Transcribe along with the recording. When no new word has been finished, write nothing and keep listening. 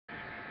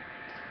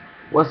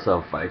What's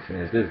up, fight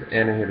fans? This is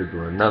Anna here to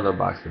do another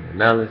boxing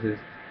analysis.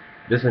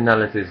 This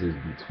analysis is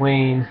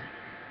between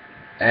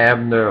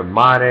Abner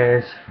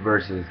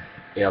versus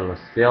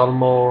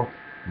Anselmo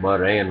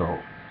Moreno.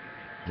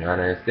 Now,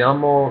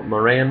 Anselmo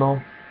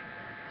Moreno,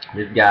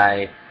 this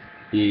guy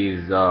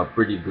is a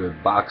pretty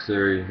good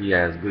boxer. He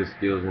has good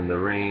skills in the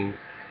ring.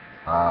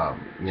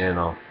 You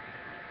know,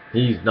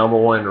 he's number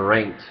one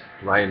ranked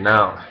right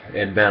now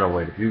at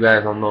bantamweight. If you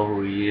guys don't know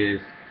who he is,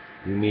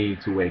 you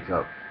need to wake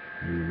up.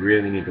 You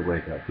really need to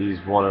wake up. He's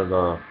one of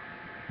the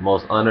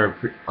most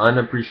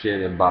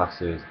unappreciated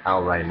boxers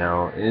out right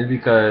now, and it's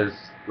because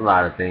a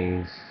lot of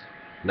things.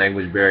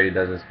 Language barrier,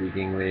 doesn't speak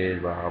English,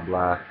 blah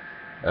blah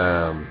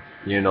blah.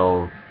 You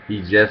know,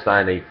 he just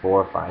signed a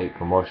 4-fight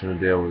promotional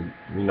deal with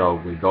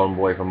with Golden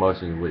Boy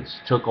Promotions, which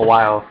took a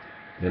while,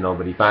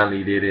 but he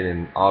finally did it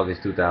in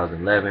August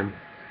 2011.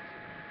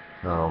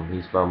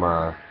 He's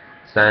from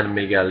San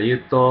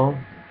Miguelito,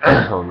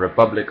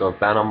 Republic of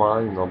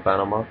Panama.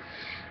 Panama.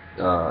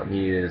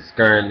 He is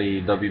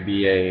currently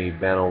WBA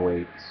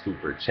bantamweight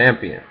super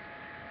champion,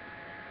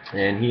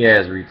 and he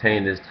has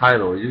retained his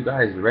title. Are you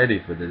guys ready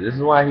for this? This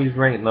is why he's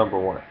ranked number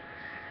one.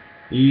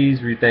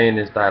 He's retained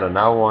his title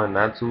not one,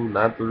 not two,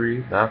 not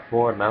three, not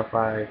four, not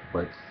five,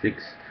 but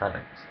 6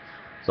 times.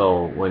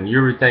 So when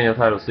you retain your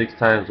title 6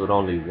 times with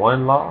only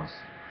one loss,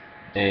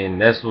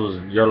 and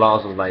your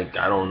loss was like,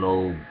 I don't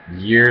know,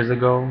 years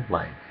ago,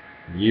 like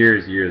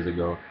years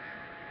ago,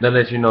 that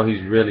lets you know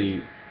he's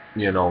really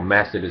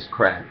mastered his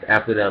craft.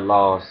 After that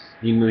loss,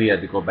 he knew he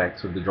had to go back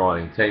to the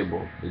drawing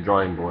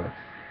board,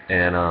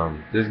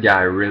 and this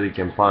guy really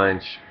can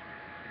punch,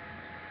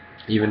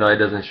 even though it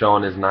doesn't show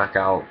on his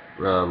knockout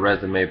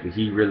resume, but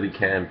he really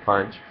can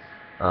punch.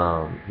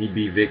 He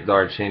beat Vic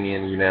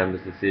Darcinian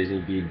unanimous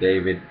decision. He beat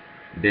David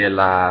De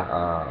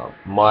La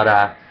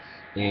Mora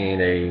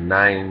in a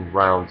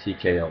 9-round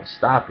TKO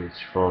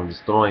stoppage from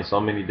just throwing so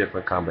many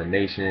different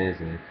combinations,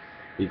 and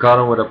he caught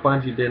him with a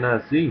punch he did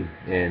not see.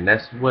 And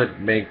that's what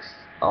makes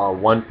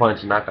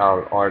one-punch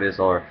knockout artists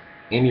or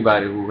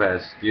anybody who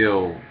has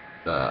skill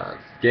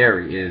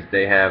scary, is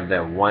they have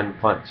that one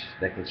punch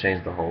that can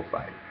change the whole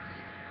fight.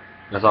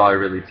 That's all it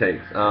really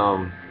takes.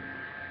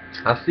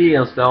 I see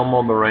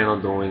Anselmo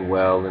Moreno doing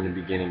well in the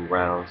beginning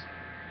rounds.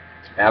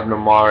 Abner,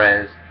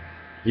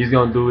 he's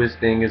gonna do his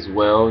thing as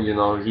well.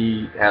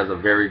 He has a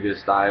very good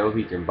style.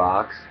 He can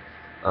box.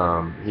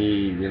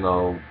 He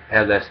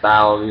has that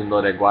style.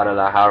 That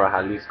Guadalajara,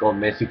 Jalisco,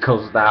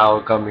 Mexico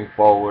style coming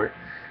forward.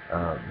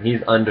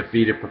 He's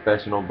undefeated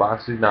professional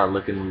boxer. He's not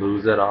looking to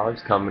lose at all.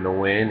 He's coming to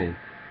win and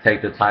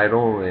take the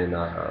title and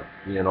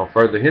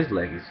further his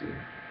legacy.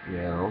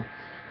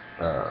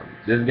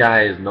 This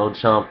guy is no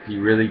chump. He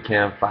really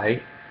can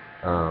fight.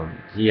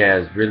 He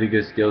has really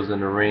good skills in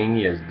the ring.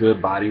 He has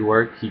good body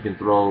work. He can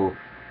throw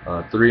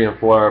 3 and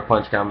 4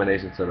 punch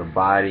combinations to the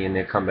body and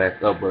then come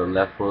back up with a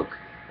left hook.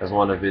 That's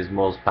one of his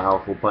most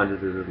powerful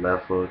punches, is his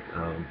left hook.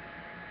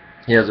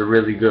 He has a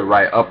really good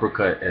right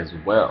uppercut as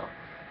well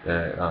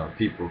that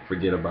people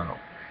forget about.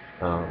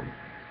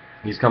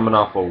 He's coming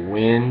off a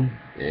win,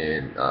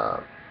 and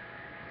I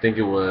think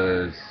it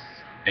was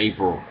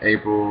April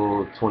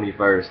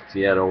 21st.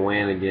 He had a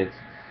win against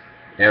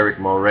Eric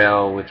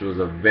Morel, which was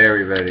a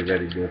very, very,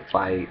 very good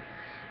fight.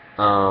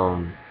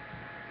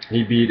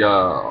 He beat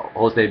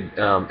Jose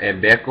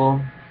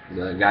Ebeko,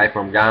 the guy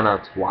from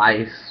Ghana,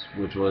 twice,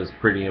 which was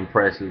pretty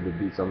impressive to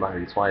beat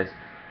somebody twice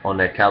on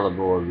that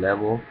caliber or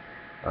level.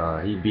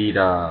 He beat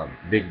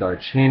Vic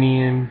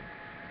Darcinian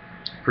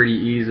pretty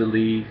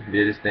easily,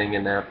 did his thing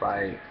in that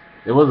fight.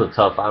 It was a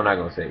tough fight. I'm not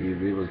going to say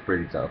easy. It was a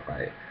pretty tough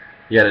fight.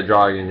 He had a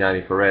draw against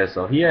Johnny Perez,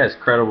 so he has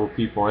credible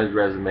people on his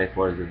resume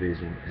for his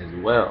division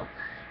as well.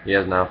 He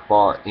has not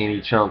fought any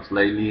chumps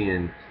lately,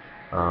 and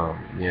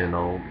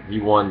he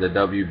won the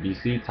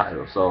WBC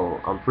title.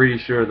 So I'm pretty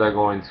sure they're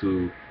going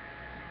to,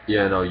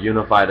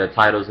 unify the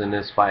titles in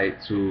this fight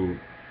to,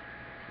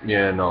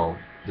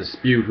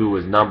 dispute who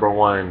is number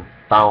one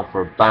pound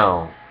for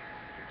pound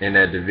in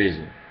that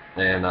division.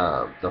 And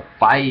the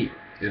fight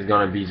is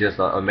going to be just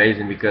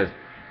amazing because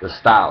the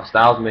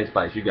styles makes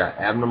fights. You got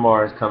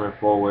Abner coming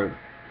forward.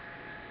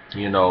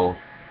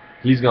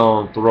 He's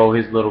going to throw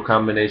his little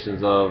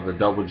combinations of a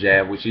double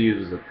jab, which he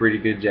uses a pretty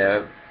good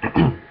jab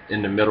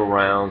in the middle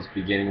rounds,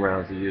 beginning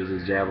rounds. He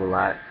uses jab a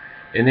lot.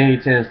 And then he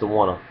tends to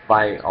want to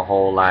fight a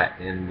whole lot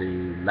in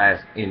the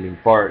last ending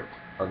part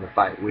of the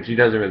fight, which he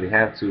doesn't really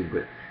have to,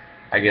 but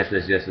I guess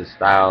that's just his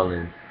style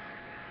and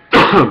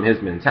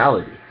his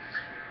mentality.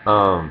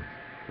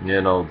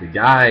 The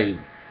guy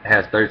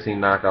has 13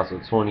 knockouts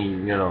with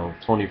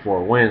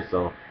 24 wins,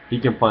 so he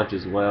can punch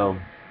as well.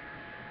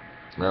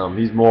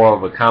 He's more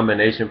of a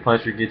combination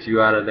puncher, get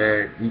you out of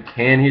there. He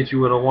can hit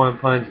you with a one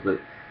punch, but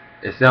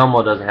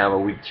Anselmo doesn't have a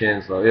weak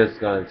chin, so it's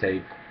going to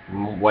take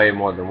way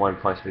more than one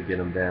punch to get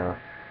him down.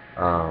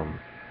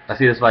 I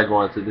see this fight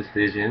going to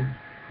decision.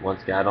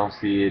 Once again, I don't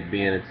see it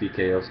being a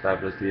TKO stop.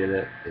 I see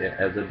it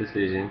as a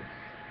decision.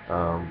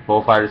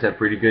 Both fighters have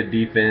pretty good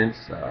defense.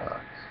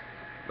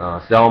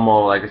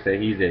 Selmo, like I said,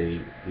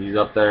 he's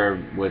up there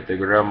with the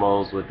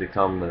Guillermos, with the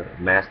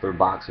master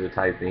boxer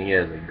type thing. He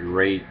has a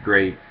great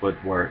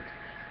footwork,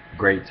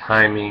 great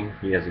timing.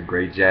 He has a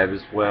great jab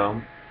as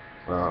well.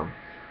 Um,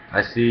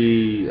 I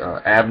see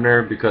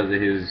Abner, because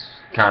of his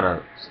kind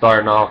of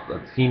starting off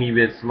a teeny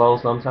bit slow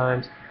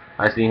sometimes.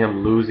 I see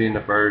him losing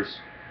the first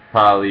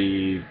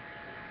probably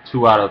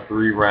 2 out of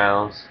 3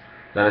 rounds.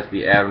 Then I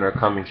see Abner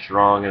coming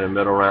strong in the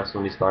middle rounds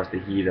when he starts to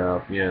heat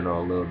up, a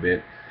little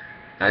bit.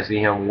 I see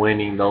him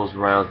winning those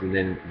rounds, and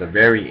then the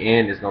very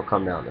end is gonna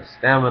come down to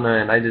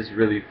stamina. And I just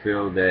really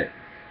feel that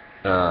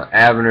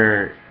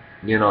Abner,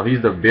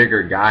 he's the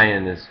bigger guy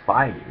in this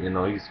fight.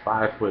 He's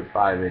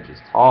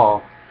 5'5"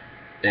 tall,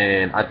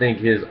 and I think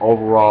his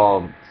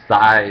overall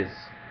size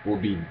will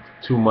be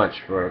too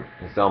much for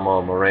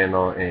Anselmo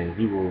Moreno, and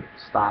he will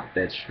stop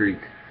that streak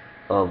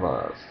of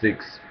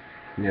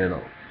you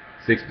know,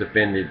 six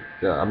defended,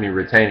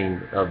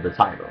 retaining of the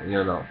title,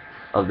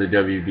 of the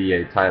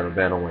WBA title,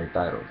 bantamweight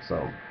title.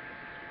 So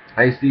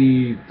I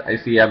see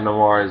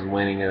Abner as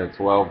winning in a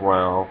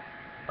 12-round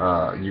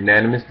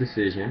unanimous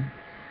decision.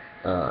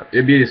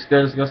 It's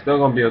still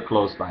gonna be a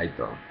close fight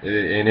though,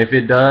 and if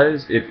it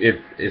does, if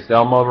it's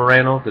Anselmo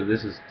Moreno, because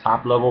this is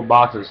top level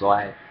boxer, so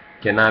I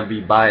cannot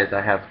be biased.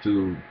 I have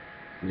to,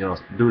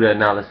 do the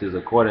analysis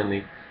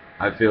accordingly.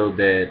 I feel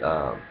that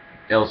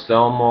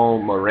Anselmo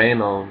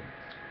Moreno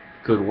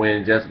could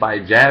win just by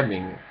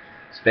jabbing,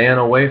 staying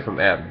away from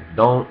Abner.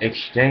 Don't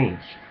exchange.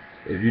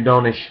 If you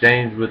don't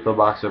exchange with the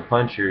boxer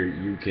puncher,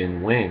 you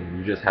can win.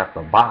 You just have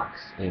to box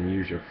and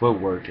use your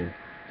footwork and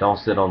don't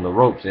sit on the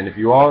ropes. And if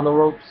you are on the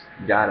ropes,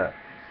 you gotta,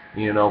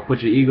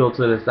 put your ego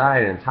to the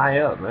side and tie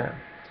up, man.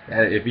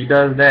 If he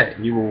does that,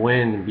 he will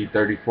win and be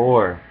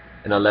 34-11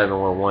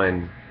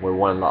 with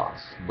one loss.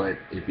 But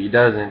if he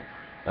doesn't,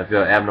 I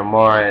feel Abner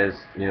Mares,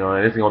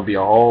 and it's gonna be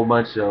a whole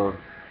bunch of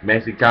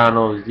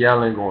Mexicanos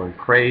yelling, going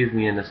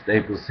crazy in the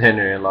Staples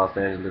Center in Los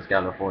Angeles,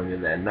 California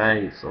that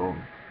night. So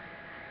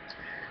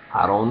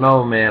I don't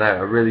know, man. I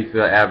really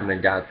feel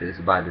Abner got this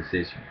by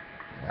decision.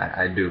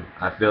 I do.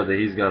 I feel that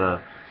he's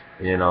gonna,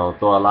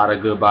 throw a lot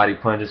of good body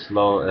punches,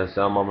 slow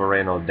Anselmo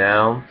Moreno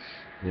down.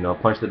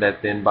 Punch to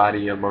that thin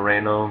body of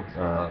Moreno.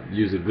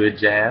 Use a good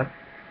jab.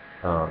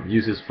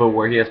 Use his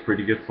footwork. He has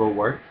pretty good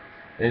footwork.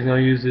 And he's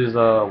gonna use his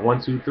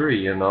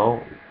 1-2-3.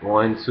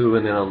 1-2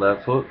 and then a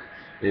left hook.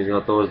 He's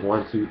gonna throw his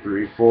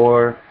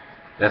 1-2-3-4.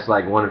 That's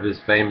like one of his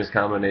famous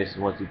combinations.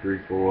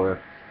 1-2-3-4.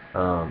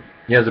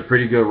 He has a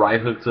pretty good right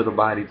hook to the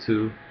body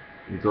too.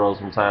 He throws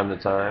from time to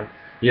time.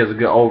 He has a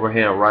good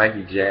overhand right.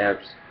 He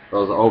jabs,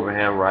 throws an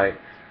overhand right.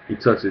 He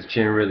tucks his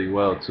chin really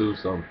well too.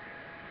 So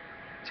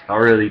I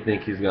really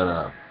think he's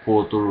gonna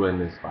pull through in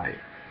this fight.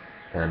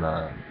 And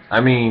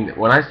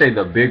when I say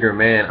the bigger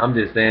man, I'm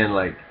just saying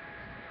like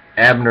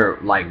Abner,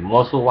 like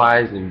muscle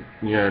wise and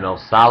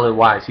solid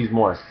wise, he's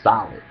more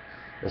solid.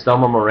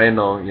 Anselmo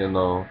Moreno,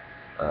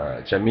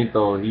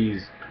 Chamito,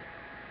 he's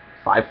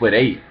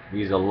 5'8".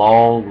 He's a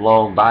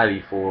long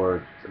body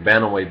for the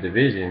bantamweight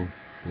division,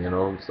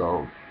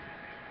 So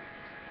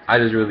I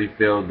just really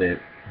feel that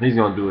he's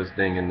gonna do his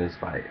thing in this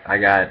fight. I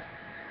got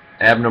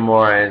Abner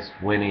Mares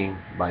winning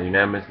by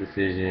unanimous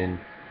decision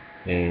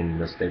in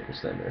the Staples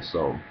Center.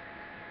 So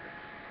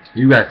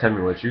you guys tell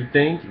me what you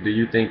think. Do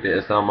you think that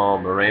Anselmo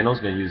Moreno's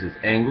gonna use his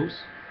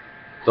angles,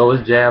 throw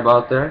his jab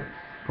out there,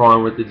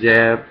 prone with the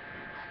jab,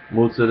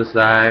 move to the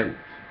side,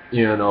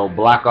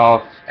 block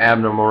off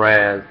Abner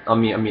Mares.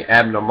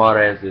 Abner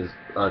Mares'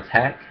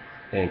 attack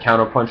and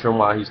counterpunch him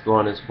while he's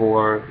throwing his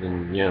forward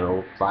and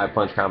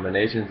 5-punch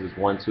combinations, his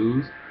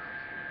 1-2s?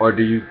 Or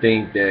do you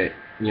think that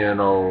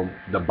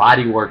the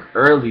body work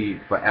early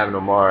for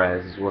Abner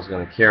Mares is what's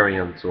going to carry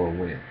him to a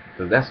win?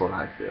 Because that's what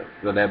I feel.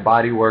 So that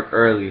body work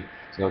early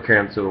is going to carry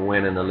him to a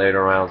win in the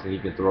later rounds, and he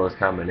can throw his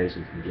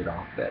combinations and get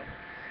off that.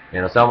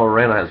 And Anselmo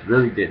Moreno has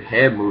really good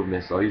head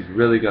movement, so he's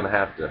really going to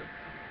have to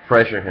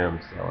pressure him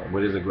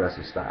with his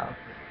aggressive style.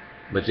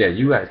 But yeah,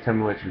 you guys tell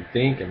me what you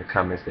think in the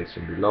comment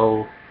section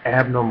below.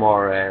 Abner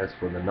Mares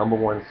for the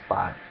 #1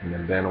 spot in the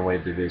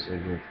bantamweight division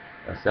against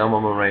Anselmo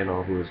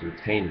Moreno, who is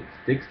retaining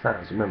 6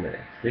 times. Remember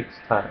that, 6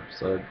 times.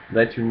 So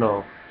let you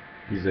know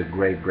he's a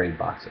great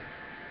boxer.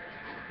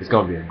 It's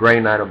gonna be a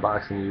great night of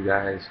boxing, you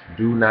guys.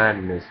 Do not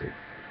miss it.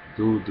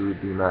 Do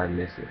not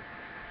miss it.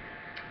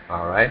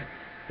 All right.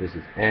 This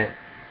is Ant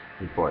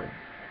reporting.